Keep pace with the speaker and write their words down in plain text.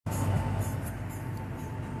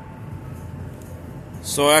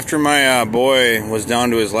So after my boy was down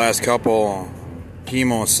to his last couple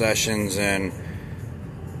chemo sessions and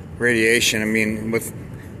radiation, I mean,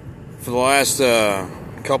 for the last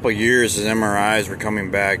couple years, his MRIs were coming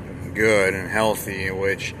back good and healthy,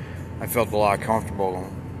 which I felt a lot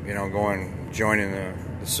comfortable, joining the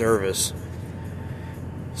service.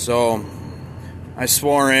 So I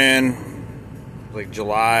swore in like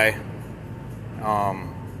July,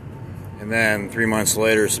 and then 3 months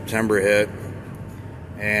later, September hit.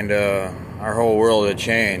 And our whole world had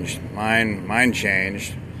changed. Mine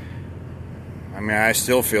changed. I mean, I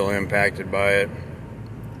still feel impacted by it,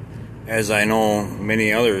 as I know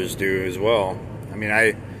many others do as well. I mean,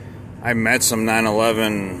 I met some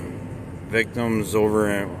 9/11 victims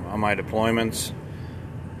on my deployments,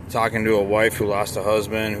 talking to a wife who lost a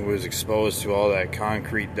husband who was exposed to all that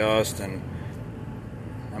concrete dust. And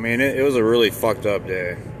I mean, it was a really fucked up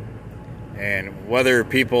day. And whether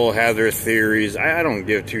people have their theories, I don't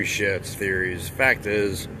give two shits theories. Fact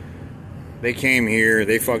is, they came here,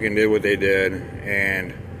 they fucking did what they did,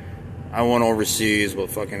 and I went overseas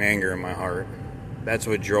with fucking anger in my heart. That's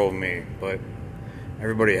what drove me, but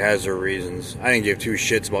everybody has their reasons. I didn't give two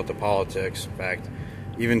shits about the politics. In fact,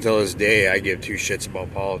 even till this day, I give two shits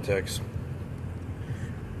about politics.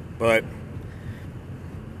 But,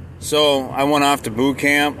 so I went off to boot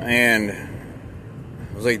camp, and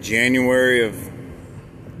it was like January of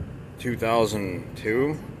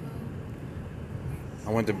 2002.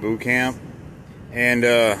 I went to boot camp, and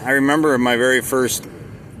I remember my very first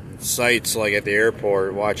sights, like at the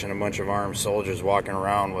airport, watching a bunch of armed soldiers walking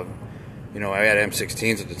around with, I had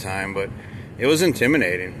M16s at the time, but it was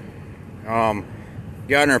intimidating. Got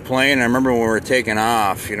in our plane, and I remember when we were taking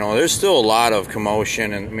off, there's still a lot of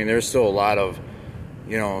commotion, and I mean, there's still a lot of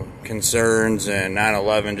concerns, and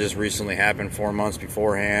 9/11 just recently happened 4 months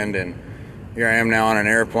beforehand, and here I am now on an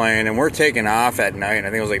airplane, and we're taking off at night. I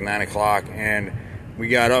think it was like 9 o'clock, and we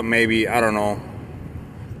got up maybe, I don't know,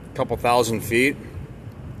 a couple thousand feet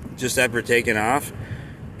just after taking off,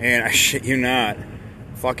 and I shit you not,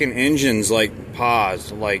 fucking engines like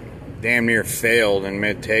paused, like damn near failed in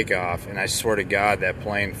mid-takeoff, and I swear to God that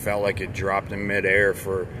plane felt like it dropped in mid-air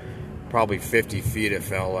for probably 50 feet. It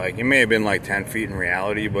felt like it may have been like 10 feet in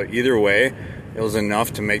reality, but either way, it was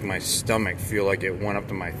enough to make my stomach feel like it went up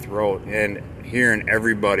to my throat. And hearing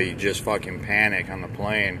everybody just fucking panic on the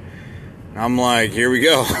plane, I'm like, here we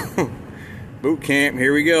go. Boot camp,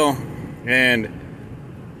 here we go. And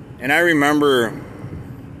I remember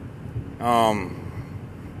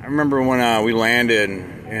when we landed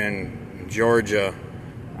in Georgia,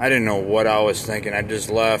 I didn't know what I was thinking. I just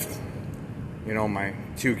left, my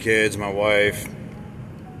 2 kids, my wife,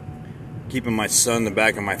 keeping my son in the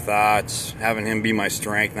back of my thoughts, having him be my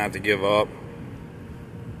strength not to give up.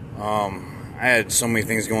 I had so many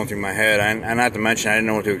things going through my head, and not to mention I didn't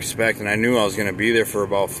know what to expect, and I knew I was going to be there for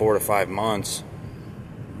about 4 to 5 months.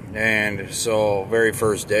 And so, very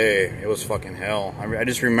first day, it was fucking hell. I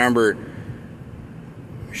just remembered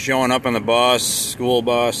showing up on the bus, school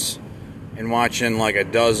bus, and watching like a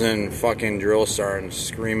dozen fucking drill sergeants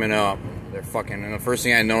screaming up. And the first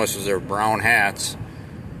thing I noticed was their brown hats,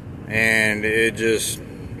 and it just,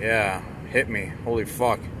 hit me. Holy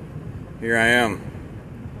fuck. Here I am.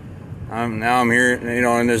 I'm here,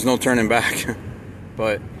 and there's no turning back.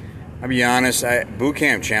 But I'll be honest, boot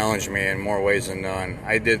camp challenged me in more ways than none.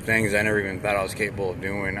 I did things I never even thought I was capable of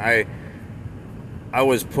doing. I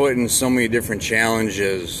was put in so many different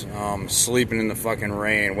challenges, sleeping in the fucking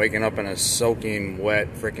rain, waking up in a soaking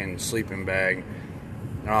wet freaking sleeping bag,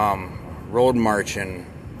 road marching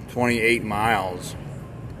 28 miles,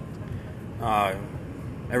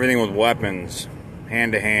 everything with weapons,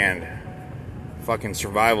 hand to hand, fucking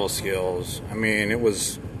survival skills. I mean, it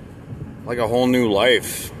was like a whole new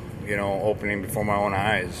life, opening before my own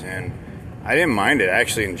eyes, and I didn't mind it. I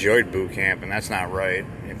actually enjoyed boot camp, and that's not right.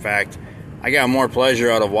 In fact, I got more pleasure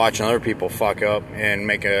out of watching other people fuck up and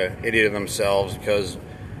make an idiot of themselves, because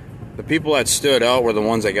the people that stood out were the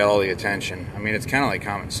ones that got all the attention. I mean, it's kind of like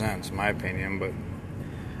common sense, in my opinion. But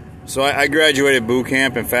so I graduated boot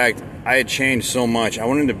camp. In fact, I had changed so much. I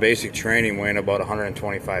went into basic training weighing about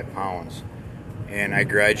 125 pounds, and I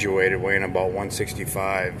graduated weighing about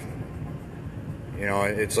 165.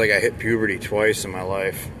 It's like I hit puberty twice in my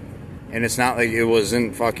life. And it's not like it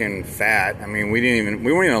wasn't fucking fat. I mean, we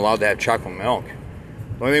weren't even allowed to have chocolate milk.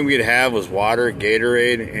 The only thing we could have was water,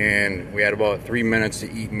 Gatorade, and we had about 3 minutes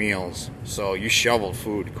to eat meals. So you shoveled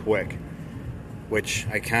food quick, which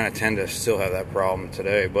I kind of tend to still have that problem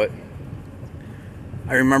today. But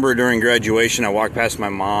I remember during graduation, I walked past my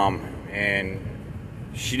mom, and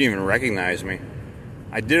she didn't even recognize me.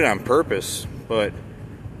 I did it on purpose, but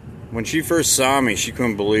when she first saw me, she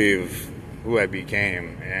couldn't believe who I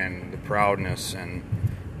became and the proudness, and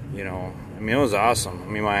you know, I mean, it was awesome. I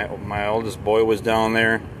mean, my oldest boy was down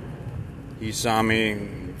there. He saw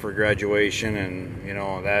me for graduation, and you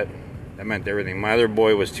know, that meant everything. My other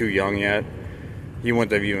boy was too young yet. He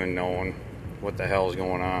wouldn't have even known what the hell is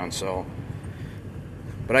going on. So,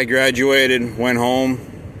 but I graduated, went home.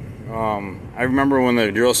 I remember when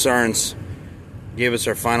the drill sergeants gave us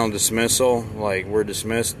our final dismissal, like, we're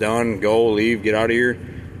dismissed, done, go, leave, get out of here.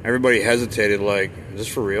 Everybody hesitated, like, is this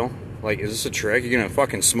for real? Like, is this a trick? You're gonna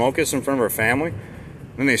fucking smoke us in front of our family?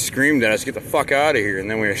 Then they screamed at us, get the fuck out of here,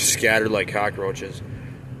 and then we were scattered like cockroaches.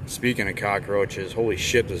 Speaking of cockroaches, holy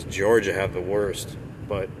shit, does Georgia have the worst.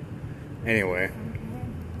 But anyway,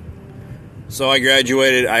 so I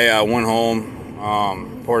graduated. I went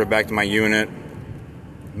home, reported back to my unit,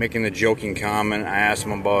 making the joking comment. I asked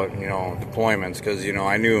them about, you know, deployments, because, you know,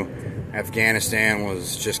 I knew Afghanistan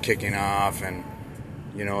was just kicking off, and,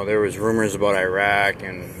 you know, there was rumors about Iraq,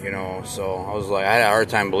 and, you know, so I was like, I had a hard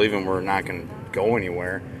time believing we're not going to go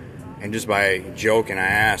anywhere. And just by joking, I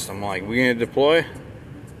asked, I'm like, we going to deploy?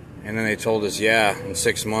 And then they told us, yeah, in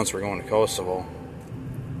 6 months we're going to Kosovo.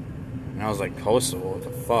 And I was like, Kosovo? What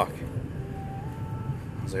the fuck?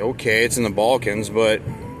 I was like, okay, it's in the Balkans, but,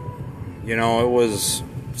 you know, it was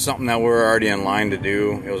something that we were already in line to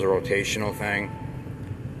do. It was a rotational thing.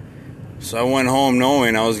 So I went home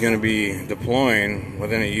knowing I was going to be deploying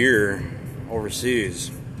within a year overseas,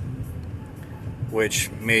 which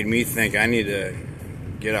made me think I need to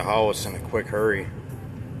get a house in a quick hurry.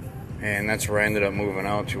 And that's where I ended up moving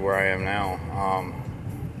out to where I am now.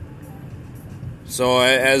 So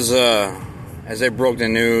as I broke the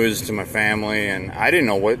news to my family, and I didn't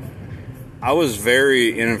know what, I was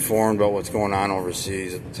very uninformed about what's going on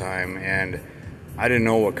overseas at the time, and I didn't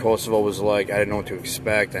know what Kosovo was like. I didn't know what to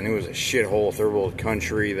expect. I knew it was a shithole, third world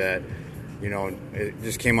country that, you know, it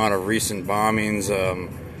just came out of recent bombings,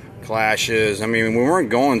 clashes. I mean, we weren't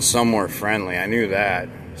going somewhere friendly. I knew that.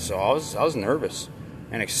 So I was nervous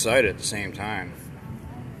and excited at the same time.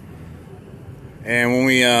 And when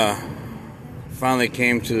we finally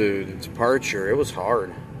came to the departure, it was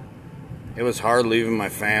hard. It was hard leaving my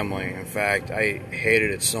family. In fact, I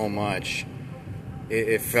hated it so much.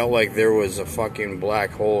 It felt like there was a fucking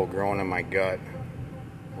black hole growing in my gut.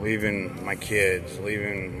 Leaving my kids,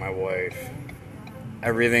 leaving my wife.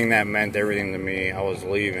 Everything that meant everything to me, I was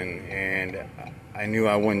leaving. And I knew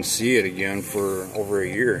I wouldn't see it again for over a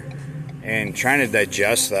year. And trying to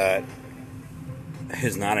digest that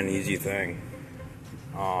is not an easy thing.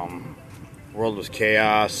 World was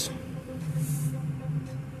chaos.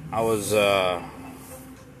 I was,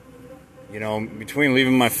 you know, between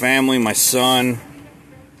leaving my family, my son,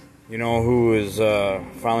 you know, who was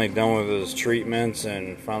finally done with his treatments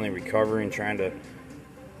and finally recovering, trying to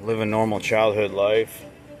live a normal childhood life.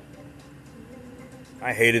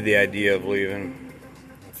 I hated the idea of leaving.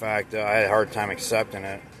 In fact, I had a hard time accepting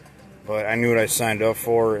it. But I knew what I signed up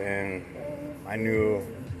for, and I knew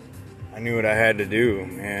what I had to do.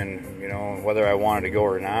 And, you know, whether I wanted to go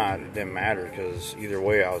or not, it didn't matter, because either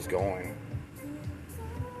way I was going.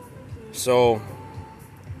 So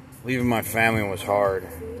leaving my family was hard,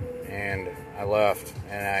 and I left.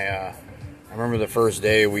 And I remember the first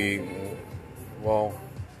day it all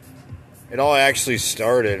actually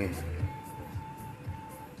started.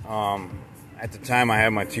 At the time, I had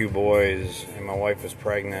my 2 boys, and my wife was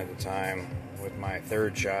pregnant at the time with my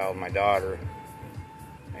 3rd child, my daughter.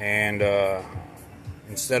 And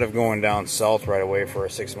instead of going down south right away for a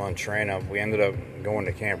 6-month train-up, we ended up going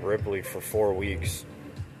to Camp Ripley for 4 weeks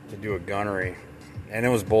to do a gunnery. And it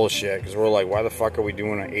was bullshit, because we're like, why the fuck are we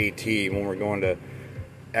doing an AT when we're going to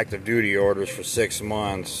active duty orders for 6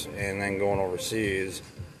 months and then going overseas?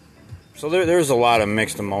 So there's a lot of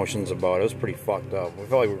mixed emotions about it. It was pretty fucked up. We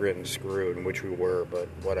felt like we were getting screwed, which we were, but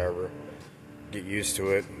whatever. Get used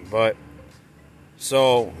to it. But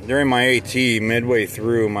so during my AT, midway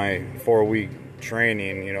through my 4-week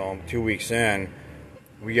training, you know, 2 weeks in,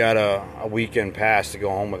 we got a weekend pass to go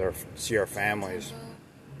home with see our families.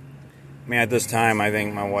 I mean, at this time, I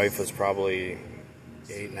think my wife was probably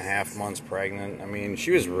 8.5 months pregnant. I mean,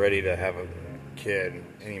 she was ready to have a kid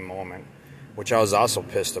any moment, which I was also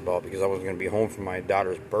pissed about, because I was going to be home for my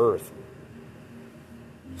daughter's birth.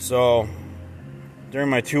 So during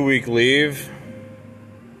my 2-week leave,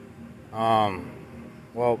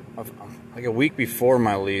 like a week before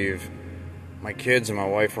my leave, my kids and my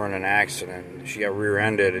wife were in an accident. She got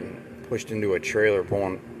rear-ended and pushed into a trailer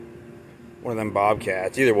pulling one of them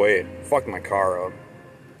Bobcats. Either way, it fucked my car up.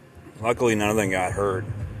 Luckily, none of them got hurt.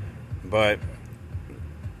 But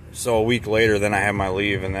so a week later, then I had my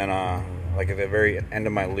leave, and then like at the very end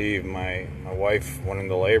of my leave, my wife went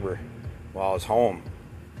into labor while I was home.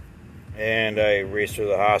 And I raced her to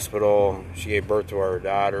the hospital. She gave birth to our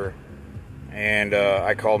daughter. And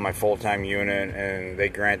I called my full-time unit, and they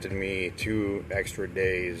granted me 2 extra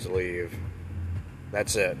days leave.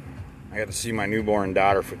 That's it. I got to see my newborn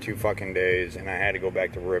daughter for 2 fucking days, and I had to go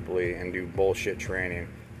back to Ripley and do bullshit training,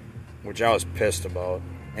 which I was pissed about.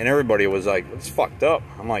 And everybody was like, it's fucked up.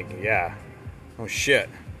 I'm like, yeah. Oh shit.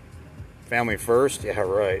 Family first? Yeah,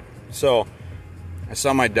 right. So I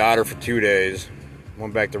saw my daughter for 2 days,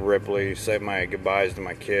 went back to Ripley, said my goodbyes to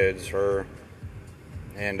my kids, her,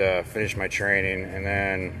 and finished my training. And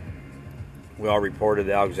then we all reported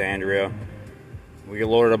to Alexandria. We got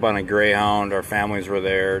loaded up on a Greyhound. Our families were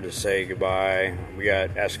there to say goodbye. We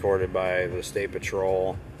got escorted by the State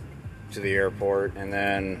Patrol to the airport, and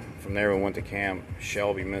then from there we went to Camp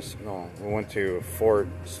Shelby. We went to Fort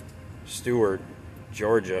Stewart,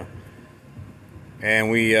 Georgia,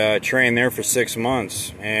 and we trained there for 6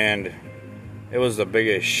 months, and it was the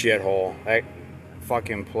biggest shithole. That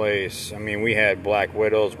fucking place. I mean, we had Black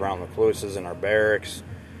Widows, brown recluses in our barracks.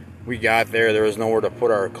 We got there was nowhere to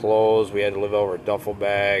put our clothes. We had to live over duffel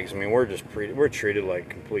bags. I mean, we're treated like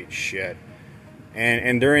complete shit.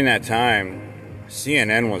 And during that time,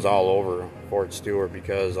 CNN was all over Fort Stewart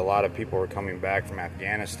because a lot of people were coming back from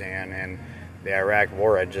Afghanistan, and the Iraq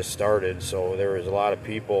War had just started. So there was a lot of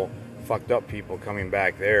people, fucked up people, coming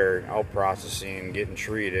back there, out processing, getting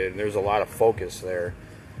treated. There's a lot of focus there,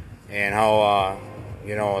 and how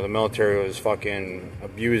the military was fucking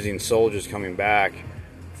abusing soldiers coming back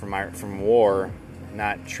from war,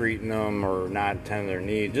 not treating them or not tending their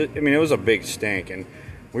needs. I mean, it was a big stink, and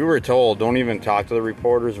we were told, don't even talk to the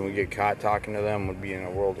reporters, and we get caught talking to them, would be in a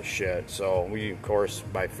world of shit. So we, of course,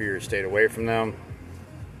 by fear, stayed away from them.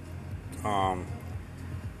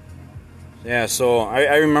 Yeah, so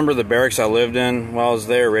I remember the barracks I lived in while I was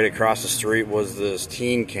there. Right across the street was this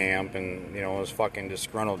teen camp, and, it was fucking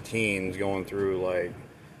disgruntled teens going through, like,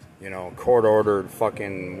 court-ordered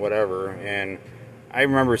fucking whatever, and I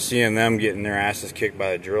remember seeing them getting their asses kicked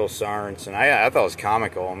by the drill sergeants, and I thought it was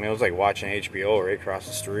comical. I mean, it was like watching HBO right across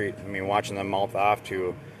the street. I mean, watching them mouth off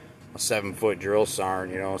to a 7-foot drill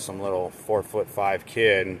sergeant, some little 4'5"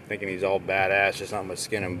 kid, thinking he's all badass, just nothing but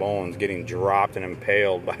skin and bones, getting dropped and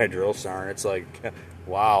impaled by a drill sergeant. It's like,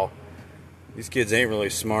 wow, these kids ain't really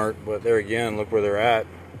smart, but there again, look where they're at.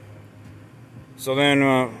 So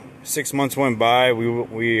then 6 months went by.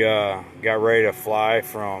 We got ready to fly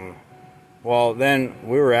from. Well, then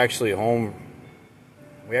we were actually home.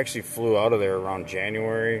 We actually flew out of there around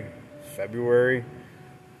January, February.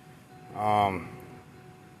 But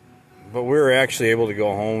we were actually able to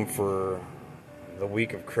go home for the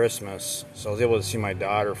week of Christmas. So I was able to see my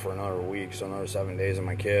daughter for another week, so another 7 days of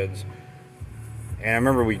my kids. And I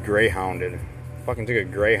remember we Greyhounded. Fucking took a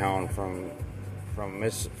Greyhound from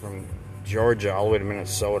Georgia all the way to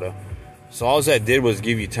Minnesota. So all that did was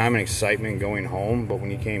give you time and excitement going home, but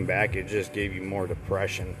when you came back, it just gave you more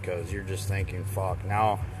depression because you're just thinking, fuck,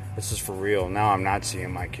 now this is for real. Now I'm not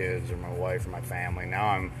seeing my kids or my wife or my family.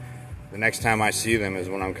 Now the next time I see them is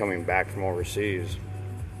when I'm coming back from overseas.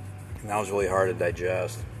 And that was really hard to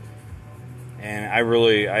digest. And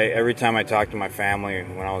every time I talked to my family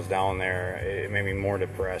when I was down there, it made me more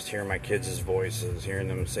depressed, hearing my kids' voices, hearing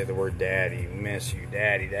them say the word daddy, miss you,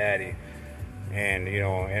 daddy, daddy. And,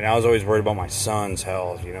 and I was always worried about my son's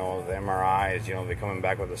health, the MRIs, they coming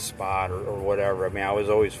back with a spot or whatever. I mean, I was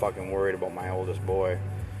always fucking worried about my oldest boy.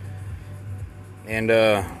 And,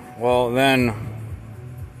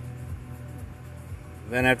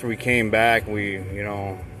 then after we came back, we,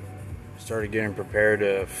 started getting prepared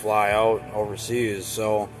to fly out overseas.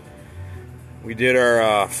 So we did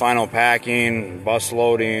our final packing, bus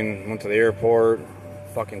loading, went to the airport,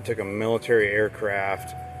 fucking took a military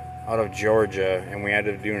aircraft out of Georgia, and we had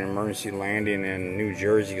to do an emergency landing in New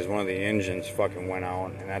Jersey because one of the engines fucking went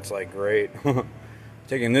out, and that's like great.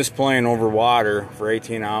 Taking this plane over water for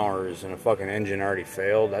 18 hours and a fucking engine already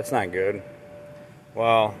failed, that's not good.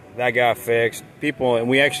 Well, that got fixed. And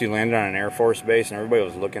we actually landed on an Air Force base, and everybody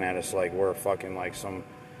was looking at us like we're fucking like some.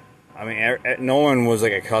 I mean, no one was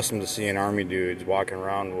like accustomed to seeing Army dudes walking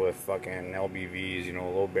around with fucking LBVs,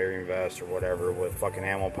 low bearing vests or whatever, with fucking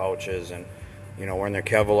ammo pouches and, wearing their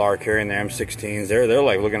Kevlar, carrying their M16s. They're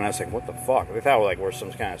like looking at us like, what the fuck? They thought we're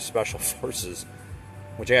some kind of special forces,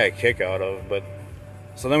 which I got a kick out of. But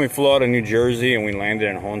so then we flew out of New Jersey and we landed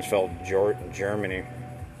in Hohensfeld, Germany.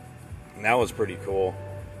 And that was pretty cool.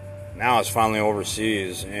 Now it's finally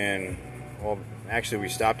overseas, and actually we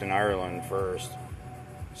stopped in Ireland first.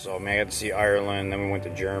 So I got to see Ireland, then we went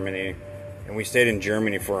to Germany, and we stayed in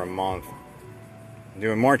Germany for a month,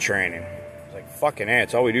 doing more training. Like, fucking A,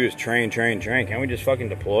 it's all we do is train. Can't we just fucking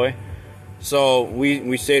deploy? So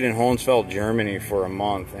we stayed in Hohensfeld, Germany for a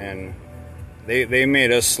month, and they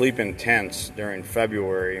made us sleep in tents during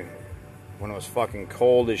February when it was fucking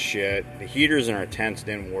cold as shit. The heaters in our tents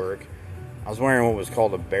didn't work. I was wearing what was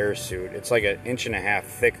called a bear suit. It's like 1.5 inch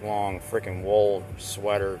thick, long, freaking wool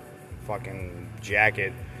sweater, fucking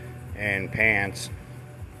jacket, and pants.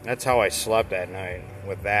 That's how I slept that night,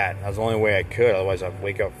 with that. That was the only way I could, otherwise I'd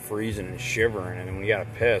wake up freezing and shivering, and then when you got a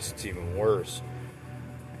piss, it's even worse.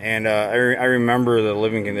 And I remember the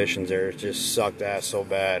living conditions there. It just sucked ass so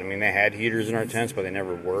bad. I mean, they had heaters in our tents, but they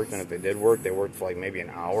never worked, and if they did work, they worked for like maybe an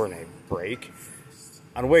hour, and they'd break.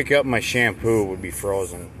 I'd wake up and my shampoo would be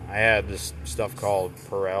frozen. I had this stuff called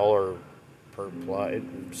Perel or Perpla,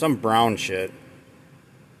 some brown shit.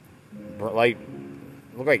 Light,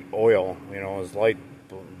 looked like oil, you know, it was light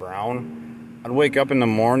brown. I'd wake up in the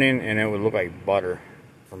morning and it would look like butter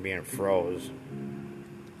from being froze.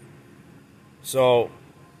 So,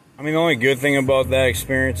 I mean, the only good thing about that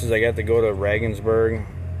experience is I got to go to Regensburg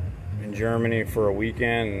in Germany for a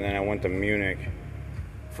weekend, and then I went to Munich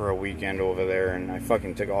for a weekend over there, and I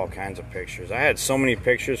fucking took all kinds of pictures. I had so many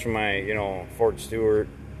pictures from my, you know, Fort Stewart,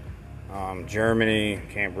 Germany,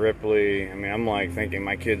 Camp Ripley. I mean, I'm like thinking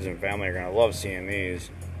my kids and family are gonna love seeing these.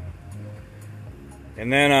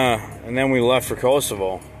 And then we left for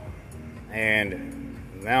Kosovo, and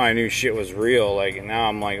now I knew shit was real. Like, now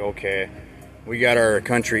I'm like, okay, we got our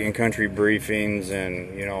country briefings,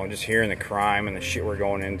 and, you know, just hearing the crime and the shit we're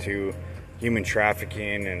going into, human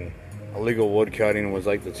trafficking and illegal woodcutting was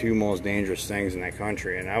like the two most dangerous things in that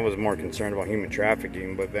country, and I was more concerned about human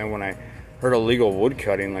trafficking. But then when I heard illegal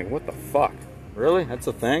woodcutting, like, what the fuck? Really? That's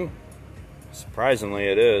a thing? Surprisingly,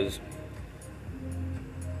 it is.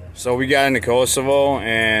 So we got into Kosovo,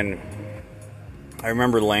 and I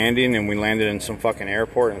remember landing, and we landed in some fucking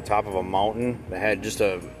airport on the top of a mountain that had just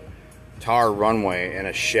a tar runway and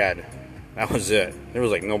a shed. That was it. There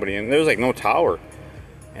was like nobody in. There was like no tower.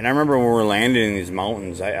 And I remember when we were landing in these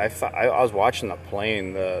mountains, I was watching the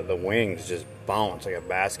plane, the wings just bounce like a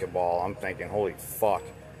basketball. I'm thinking, holy fuck,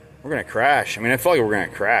 we're gonna crash. I mean, I felt like we were gonna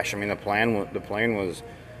crash. I mean, the plane was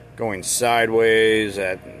going sideways.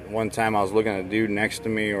 At one time, I was looking at a dude next to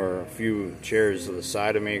me, or a few chairs to the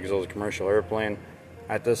side of me, because it was a commercial airplane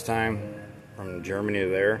at this time from Germany to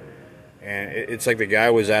there. And it's like the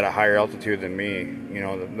guy was at a higher altitude than me. You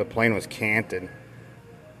know, the plane was canted.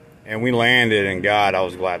 And we landed, and God, I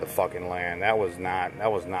was glad to fucking land. That was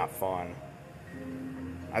not fun.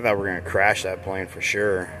 I thought we were going to crash that plane for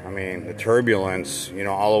sure. I mean, the turbulence, you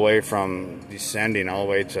know, all the way from descending all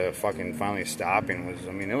the way to fucking finally stopping was,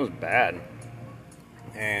 I mean, it was bad.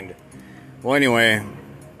 And, well, anyway,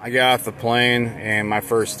 I got off the plane, and my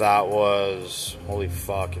first thought was, holy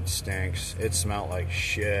fuck, it stinks. It smelled like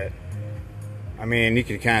shit. I mean, you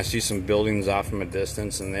could kind of see some buildings off from a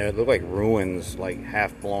distance, and they looked like ruins, like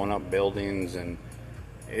half blown up buildings, and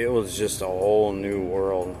it was just a whole new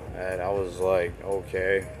world. And I was like,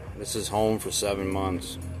 okay, this is home for 7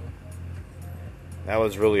 months. That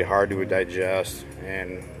was really hard to digest,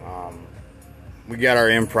 and we got our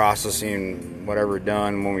in-processing whatever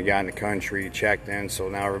done when we got in the country, checked in, so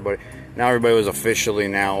now everybody was officially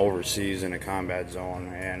now overseas in a combat zone.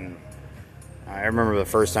 And I remember the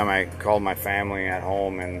first time I called my family at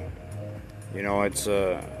home, and, you know, it's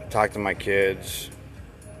talked to my kids.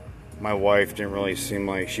 My wife didn't really seem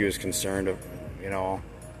like she was concerned of, you know,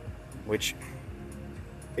 which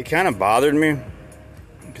it kind of bothered me,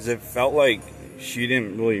 because it felt like she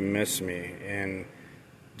didn't really miss me, and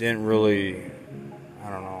didn't really, I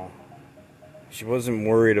don't know, she wasn't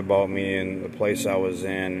worried about me and the place I was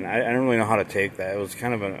in. I didn't really know how to take that. It was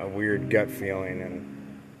kind of a weird gut feeling,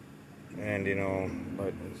 and you know,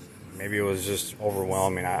 but maybe it was just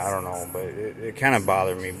overwhelming. I don't know, but it kind of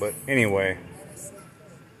bothered me. But anyway,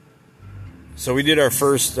 so we did our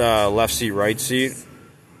first left seat, right seat,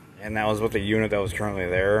 and that was with the unit that was currently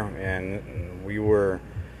there, and we were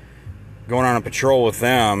going on a patrol with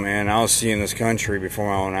them, and I was seeing this country before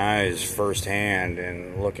my own eyes firsthand,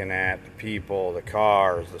 and looking at the people, the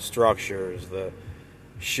cars, the structures, the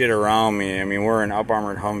shit around me. I mean, we're in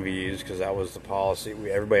up-armored Humvees, because that was the policy.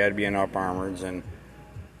 Everybody had to be in up-armoreds, and,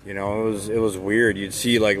 you know, it was weird. You'd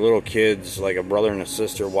see, like, little kids, like a brother and a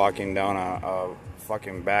sister, walking down a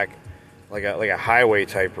fucking back, like a highway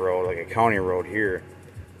type road, like a county road here,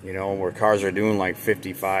 you know, where cars are doing like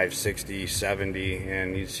 55, 60, 70,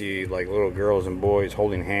 and you'd see like little girls and boys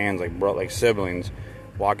holding hands like siblings,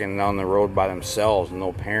 walking down the road by themselves with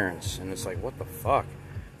no parents. And it's like, what the fuck?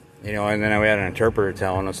 You know, and then we had an interpreter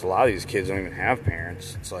telling us a lot of these kids don't even have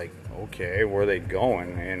parents. It's like, okay, where are they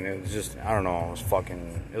going? And it was just, I don't know,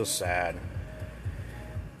 it was sad.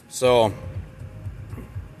 So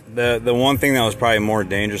the one thing that was probably more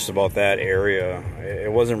dangerous about that area,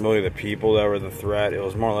 it wasn't really the people that were the threat, it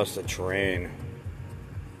was more or less the terrain.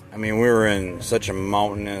 I mean, we were in such a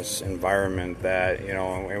mountainous environment that, you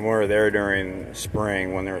know, and we were there during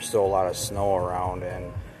spring when there was still a lot of snow around,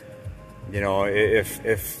 and, you know, if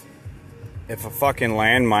a fucking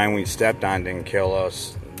landmine we stepped on didn't kill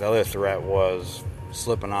us, the other threat was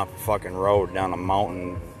slipping off a fucking road down a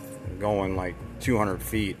mountain going like 200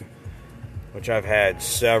 feet, which I've had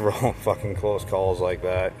several fucking close calls like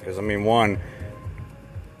that. Because, I mean, one,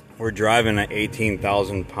 we're driving an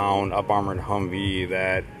 18,000 pound up armored Humvee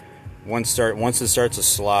that once it starts to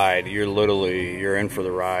slide, you're in for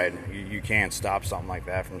the ride. You can't stop something like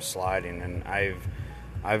that from sliding. And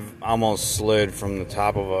I've almost slid from the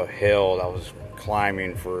top of a hill that was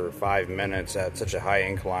climbing for 5 minutes at such a high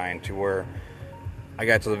incline to where I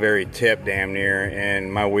got to the very tip damn near,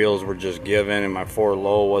 and my wheels were just giving, and my forward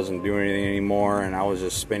low wasn't doing anything anymore, and I was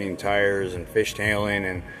just spinning tires and fishtailing,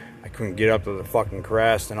 and I couldn't get up to the fucking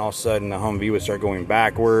crest, and all of a sudden the Humvee would start going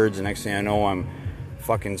backwards, and next thing I know I'm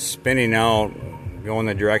fucking spinning out, going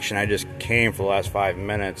the direction I just came for the last 5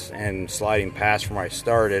 minutes, and sliding past from where I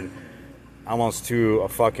started, almost to a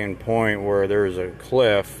fucking point where there was a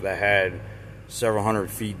cliff that had several hundred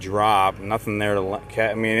feet drop, nothing there to,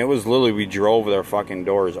 I mean, it was literally, we drove with our fucking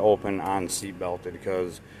doors open on seatbelted,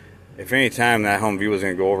 because if any time that Humvee was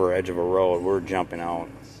going to go over the edge of a road, we're jumping out.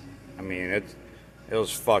 I mean, it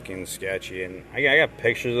was fucking sketchy, and I got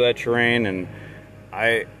pictures of that terrain, and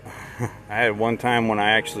I had one time when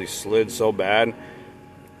I actually slid so bad,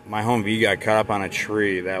 my Humvee got caught up on a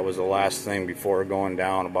tree. That was the last thing before going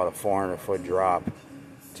down about a 400-foot drop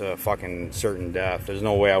to fucking certain death. There's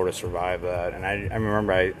no way I would have survived that. And I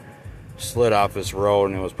remember I slid off this road,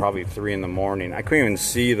 and it was probably 3 in the morning. I couldn't even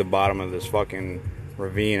see the bottom of this fucking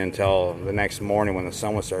ravine until the next morning when the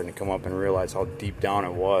sun was starting to come up, and realized how deep down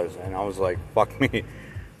it was. And I was like, fuck me.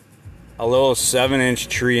 A little 7-inch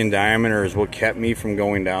tree in diameter is what kept me from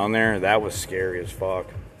going down there. That was scary as fuck.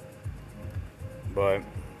 But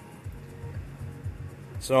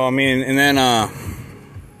so, I mean, and then I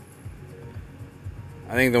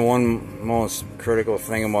think the one most critical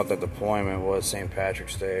thing about the deployment was St.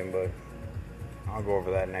 Patrick's Day, but I'll go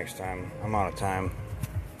over that next time. I'm out of time.